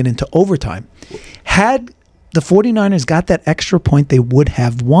 bringing it into overtime. Had the 49ers got that extra point, they would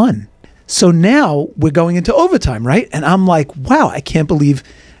have won. So now we're going into overtime, right? And I'm like, wow, I can't believe.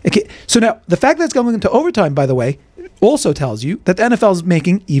 So now the fact that it's going into overtime, by the way, also tells you that the NFL is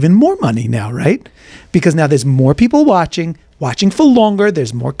making even more money now, right? Because now there's more people watching for longer.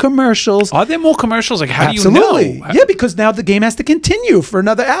 There's more commercials. Are there more commercials? Like, how Absolutely. do you know? Yeah, because now the game has to continue for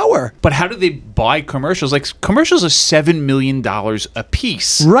another hour. But how do they buy commercials? Like, commercials are $7 million a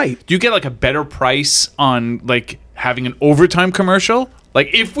piece. Right. Do you get like a better price on like having an overtime commercial?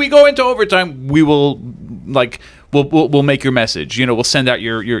 Like, if we go into overtime, we will we'll make your message. We'll send out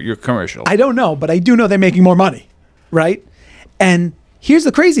your commercial. I don't know, but I do know they're making more money, right? And here's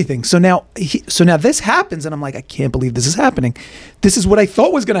the crazy thing. So now this happens, and I'm like, I can't believe this is happening. This is what I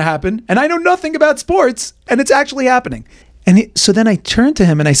thought was going to happen, and I know nothing about sports, and it's actually happening. And so then I turn to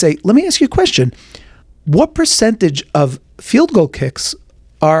him and I say, let me ask you a question. What percentage of field goal kicks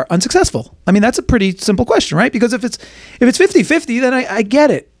are unsuccessful? I mean, that's a pretty simple question, right? Because if it's 50-50, then I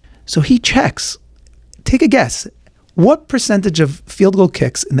get it. So he checks. Take a guess. What percentage of field goal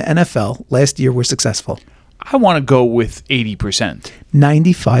kicks in the NFL last year were successful? I want to go with 80%.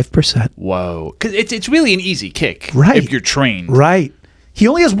 95%. Whoa. Because it's really an easy kick. Right. If you're trained. Right. He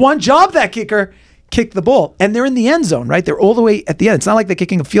only has one job, that kicker. Kick the ball. And they're in the end zone, right? They're all the way at the end. It's not like they're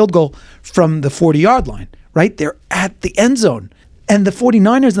kicking a field goal from the 40-yard line, right? They're at the end zone. And the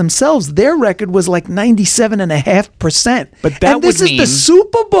 49ers themselves, their record was like 97.5%. But that and this would is mean, the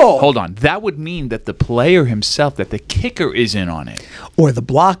Super Bowl. Hold on. That would mean that the player himself, that the kicker is in on it. Or the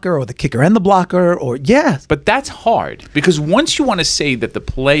blocker, or the kicker and the blocker, or yeah. But that's hard because once you want to say that the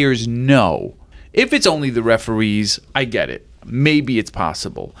players know, if it's only the referees, I get it. Maybe it's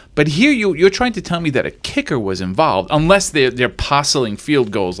possible. But here you're trying to tell me that a kicker was involved, unless they're postling field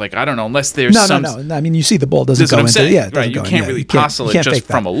goals. Like, I don't know, unless there's No. I mean, you see the ball doesn't That's go what I'm into saying. yeah, it right. doesn't You go can't in. really You can't postle it fake just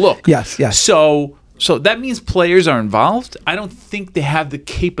that. from a look. Yes. So that means players are involved. I don't think they have the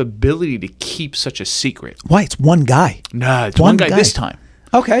capability to keep such a secret. Why? It's one guy. Nah, it's one guy this time.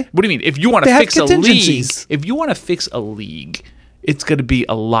 Okay. What do you mean? If you want They to have fix a league, contingencies. it's going to be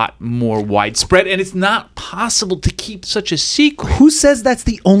a lot more widespread, and it's not possible to keep such a secret. Who says that's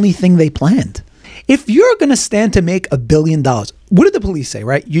the only thing they planned? If you're going to stand to make $1 billion, what did the police say,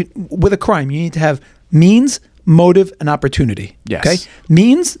 right? With a crime, you need to have means, motive, and opportunity. Yes. Okay?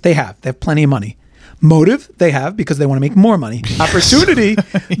 Means, they have. They have plenty of money. Motive, they have because they want to make more money. Opportunity,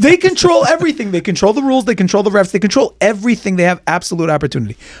 they control everything. They control the rules. They control the refs. They control everything. They have absolute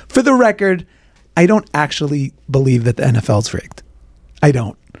opportunity. For the record, I don't actually believe that the NFL's rigged. I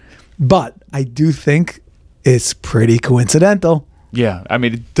don't. But I do think it's pretty coincidental. Yeah, I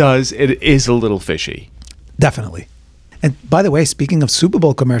mean, it is a little fishy. Definitely. And by the way, speaking of Super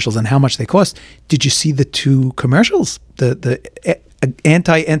Bowl commercials and how much they cost, did you see the two commercials? The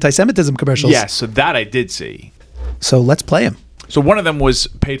anti-Semitism commercials? Yes, so that I did see. So let's play them. So one of them was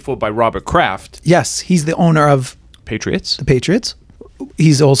paid for by Robert Kraft. Yes, he's the owner of Patriots. the Patriots.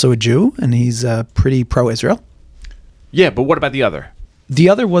 He's also a Jew, and he's pretty pro-Israel. Yeah, but what about the other? The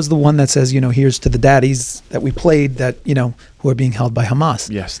other was the one that says, here's to the daddies that we played that, who are being held by Hamas.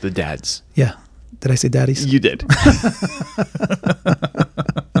 Yes, the dads. Yeah. Did I say daddies? You did.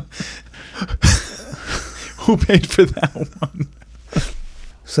 Who paid for that one?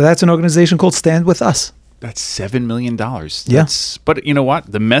 So that's an organization called Stand With Us. That's $7 million. Yeah. But you know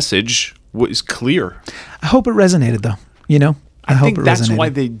what? The message was clear. I hope it resonated, though. I hope think it that's resonated. why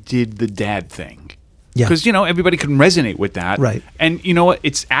they did the dad thing. Yeah. Because, everybody can resonate with that. Right. And you know what?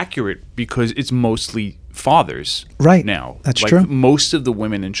 It's accurate because it's mostly fathers Right. now. That's true. Most of the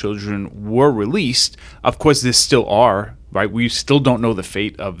women and children were released. Of course, there still are, right? We still don't know the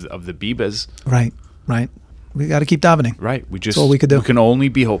fate of the Bibas. Right. We got to keep davening. Right. That's all we could do. We can only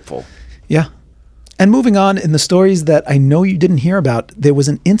be hopeful. Yeah. And moving on in the stories that I know you didn't hear about, there was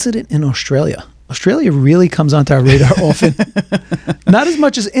an incident in Australia. Australia really comes onto our radar often. Not as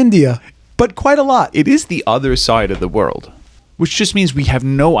much as India, but quite a lot. It is the other side of the world, which just means we have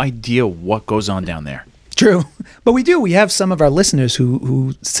no idea what goes on down there. True. But we do. We have some of our listeners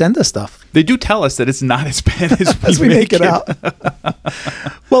who send us stuff. They do tell us that it's not as bad as As we make it out.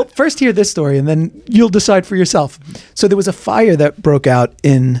 Well, first hear this story, and then you'll decide for yourself. So there was a fire that broke out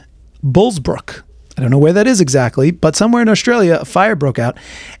in Bullsbrook. I don't know where that is exactly, but somewhere in Australia, a fire broke out,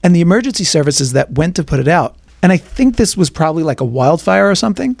 and the emergency services that went to put it out, and I think this was probably like a wildfire or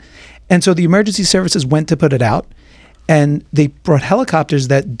something, and so the emergency services went to put it out, and they brought helicopters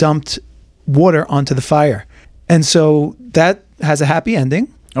that dumped water onto the fire. And so that has a happy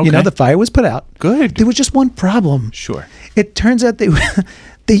ending. Okay. The fire was put out. Good. There was just one problem. Sure. It turns out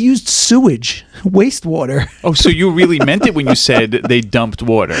they used sewage, wastewater. Oh, so you really meant it when you said they dumped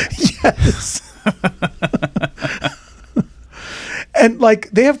water. Yes. And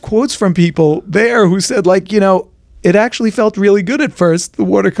they have quotes from people there who said it actually felt really good at first, the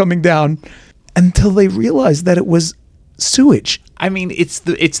water coming down, until they realized that it was sewage. I mean, it's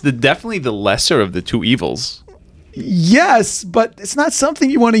definitely the lesser of the two evils. Yes, but it's not something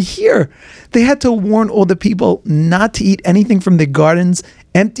you want to hear. They had to warn all the people not to eat anything from their gardens,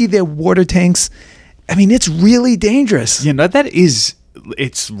 empty their water tanks. I mean, it's really dangerous.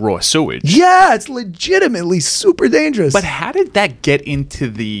 It's raw sewage. Yeah, it's legitimately super dangerous. But how did that get into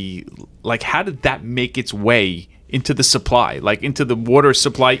how did that make its way into the supply, into the water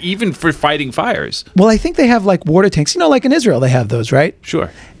supply, even for fighting fires? Well, I think they have water tanks. Like in Israel, they have those, right? Sure.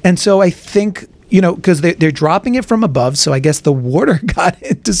 And so I think, because they're dropping it from above. So I guess the water got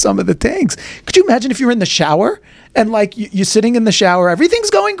into some of the tanks. Could you imagine if you're in the shower and like you're sitting in the shower, everything's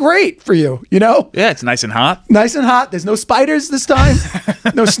going great for you, Yeah, it's nice and hot. Nice and hot. There's no spiders this time,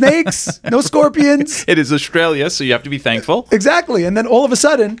 no snakes, no scorpions. It is Australia, so you have to be thankful. Exactly. And then all of a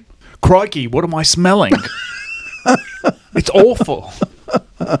sudden, crikey, what am I smelling? It's awful.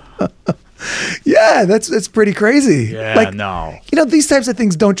 Yeah, that's pretty crazy. Yeah, no. These types of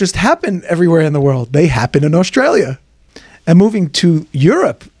things don't just happen everywhere in the world. They happen in Australia. And moving to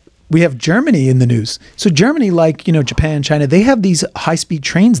Europe, we have Germany in the news. So Germany, like, Japan, China, they have these high-speed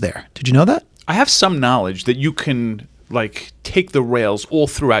trains there. Did you know that? I have some knowledge that you can, like, take the rails all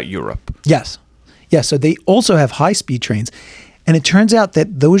throughout Europe. Yes. Yeah, so they also have high-speed trains. And it turns out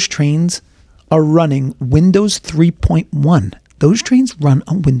that those trains are running Windows 3.1. Those trains run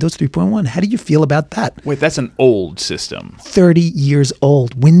on Windows 3.1. How do you feel about that? Wait, that's an old system. 30 years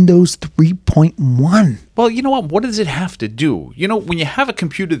old. Windows 3.1. Well, you know what? What does it have to do? When you have a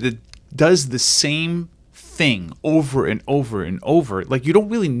computer that does the same thing over and over and over, like, you don't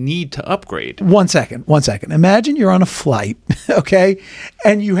really need to upgrade. One second. Imagine you're on a flight, okay?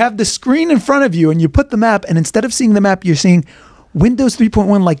 And you have the screen in front of you and you put the map, and instead of seeing the map, you're seeing Windows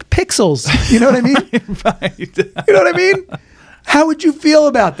 3.1 like pixels. You know what I mean? Right. You know what I mean? How would you feel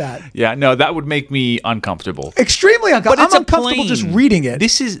about that? Yeah, no, that would make me uncomfortable. Extremely uncomfortable. I'm uncomfortable just reading it.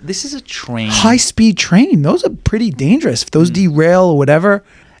 This is a train. High-speed train. Those are pretty dangerous. If those derail or whatever.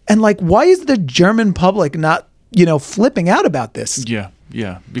 And like, why is the German public not, flipping out about this?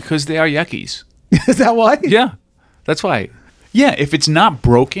 Yeah, because they are yuckies. Is that why? Yeah, that's why. Yeah, if it's not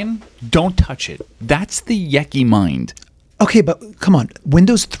broken, don't touch it. That's the yucky mind. Okay, but come on.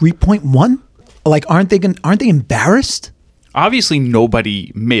 Windows 3.1? Like, aren't they embarrassed? Obviously,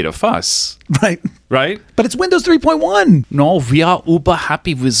 nobody made a fuss. Right. But it's Windows 3.1. No, we are uber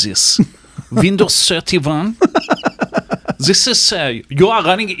happy with this. Windows 31. This is, you are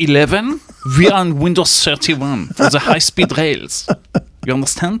running 11. We are on Windows 31 for the high-speed rails. You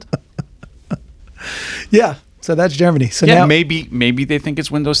understand? Yeah. So that's Germany. So yeah, now, maybe they think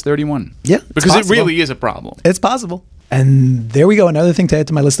it's Windows 31. Yeah. Because it really is a problem. It's possible. And there we go. Another thing to add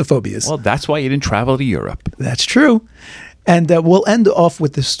to my list of phobias. Well, that's why you didn't travel to Europe. That's true. And we'll end off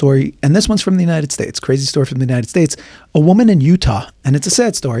with this story. And this one's from the United States. Crazy story from the United States. A woman in Utah, and it's a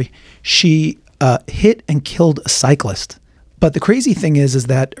sad story. She hit and killed a cyclist. But the crazy thing is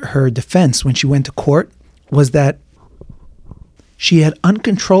that her defense when she went to court was that she had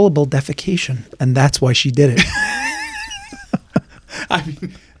uncontrollable defecation. And that's why she did it. I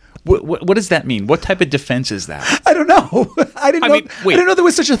mean, what does that mean? What type of defense is that? I don't know. I didn't know there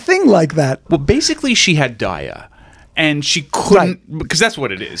was such a thing like that. Well, basically, she had dia, and she couldn't, because that's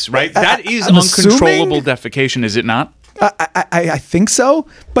what it is, right? That is I'm uncontrollable assuming? defecation, is it not? I think so.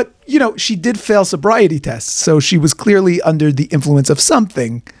 But, she did fail sobriety tests, so she was clearly under the influence of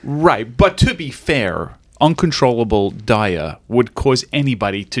something. Right. But to be fair, uncontrollable dia would cause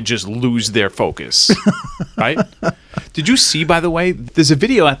anybody to just lose their focus, right? Did you see, by the way, there's a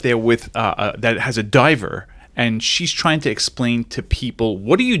video out there with that has a diver, and she's trying to explain to people,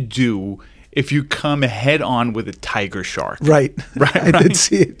 what do you do if you come head on with a tiger shark? Right. I did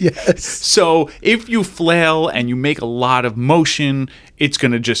see it, yes. So if you flail and you make a lot of motion, it's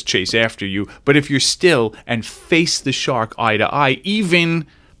going to just chase after you. But if you're still and face the shark eye to eye, even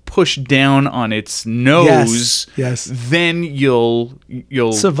push down on its nose, yes. then you'll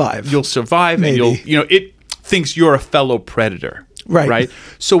survive. You'll survive. Maybe. And it thinks you're a fellow predator. Right.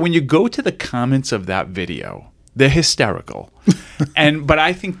 So when you go to the comments of that video, they're hysterical. But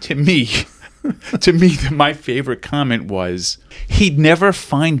I think to me, my favorite comment was, he'd never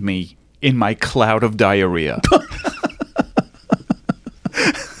find me in my cloud of diarrhea.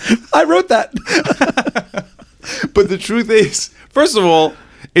 I wrote that. But the truth is, first of all,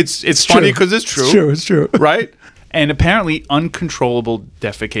 it's funny because it's true. It's true. Right? And apparently uncontrollable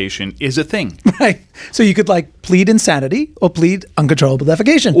defecation is a thing. Right. So you could plead insanity or plead uncontrollable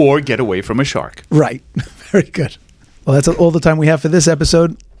defecation. Or get away from a shark. Right. Very good. Well, that's all the time we have for this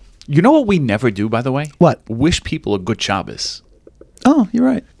episode. You know what we never do, by the way? What? Wish people a good Shabbos. Oh, you're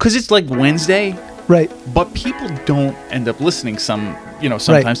right. Because it's like Wednesday. Right. But people don't end up listening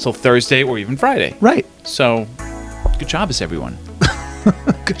sometimes till Thursday or even Friday. Right. So, good Shabbos, everyone.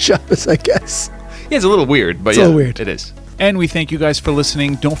 Good Shabbos, I guess. Yeah, it's a little weird, but it's a little weird. It is. And we thank you guys for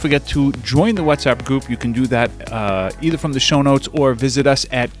listening. Don't forget to join the WhatsApp group. You can do that either from the show notes or visit us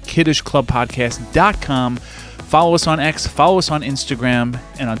at kiddishclubpodcast.com. Follow us on X, follow us on Instagram,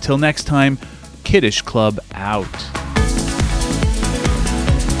 and until next time, Kiddish Club out.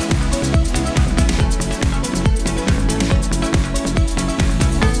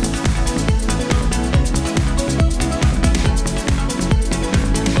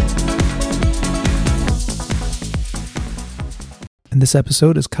 And this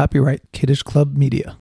episode is copyright Kiddish Club Media.